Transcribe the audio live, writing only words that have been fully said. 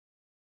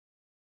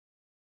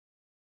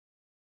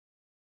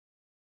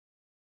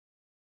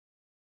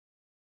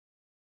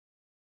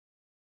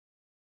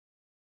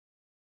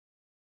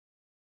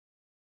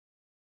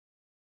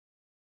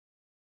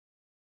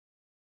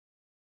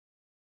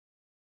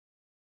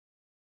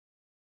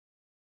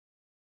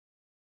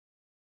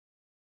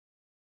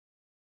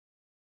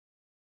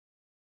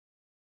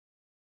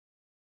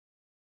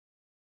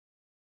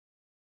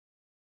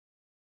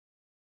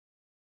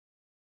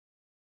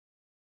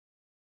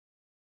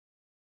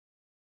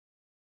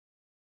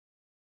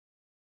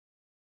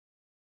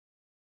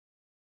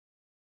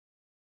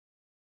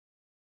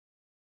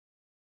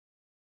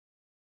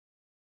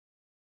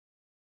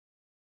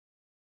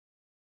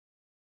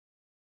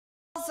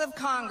of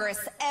Congress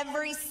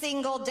every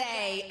single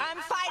day. I'm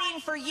fighting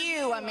for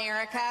you,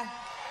 America.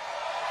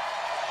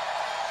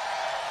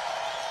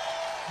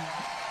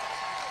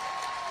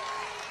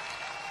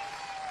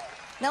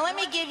 Now let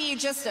me give you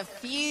just a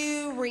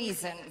few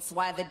reasons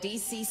why the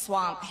DC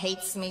swamp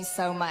hates me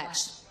so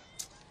much.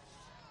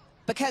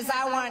 Because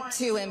I want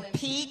to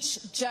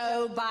impeach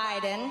Joe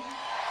Biden.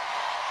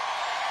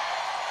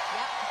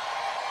 Yep.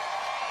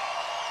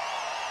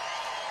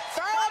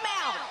 Throw him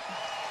out.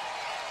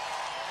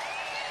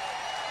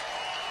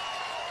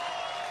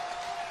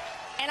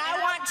 And I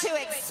want to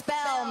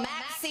expel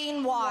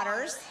Maxine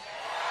Waters.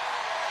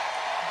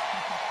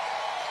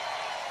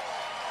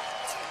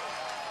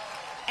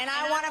 And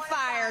I want to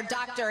fire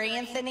Dr.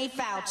 Anthony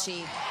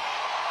Fauci.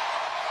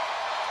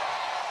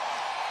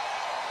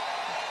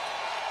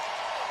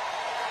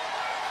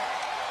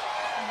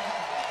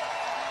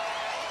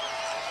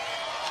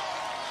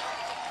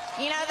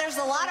 You know, there's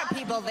a lot of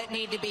people that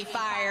need to be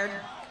fired.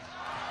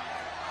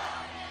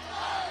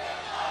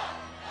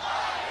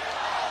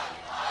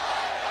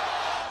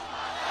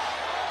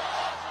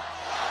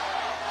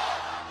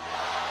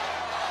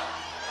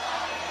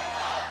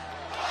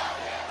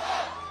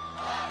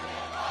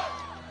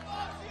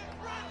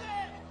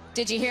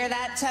 Did you hear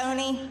that,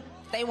 Tony?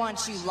 They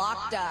want you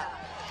locked up.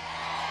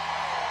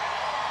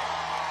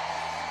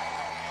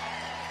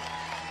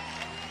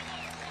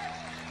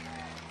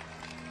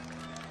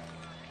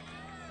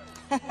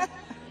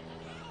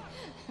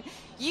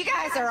 You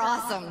guys are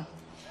awesome.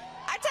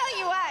 I tell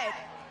you what,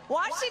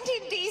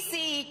 Washington,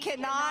 D.C.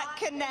 cannot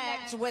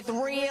connect with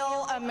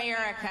real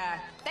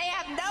America. They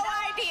have no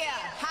idea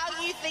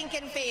how you think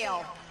and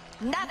feel.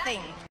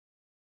 Nothing.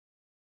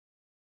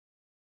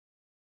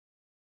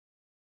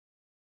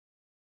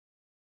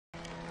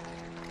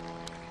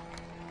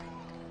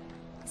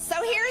 So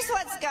here's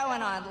what's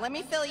going on. Let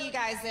me fill you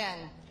guys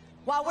in.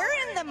 While we're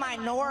in the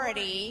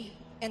minority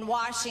in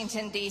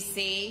Washington,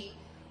 D.C.,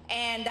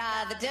 and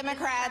the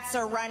Democrats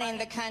are running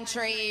the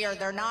country, or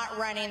they're not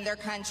running their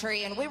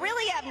country, and we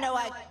really have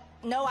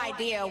no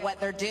idea what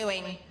they're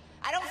doing.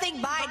 I don't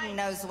think Biden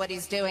knows what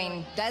he's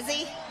doing, does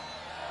he?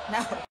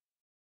 No.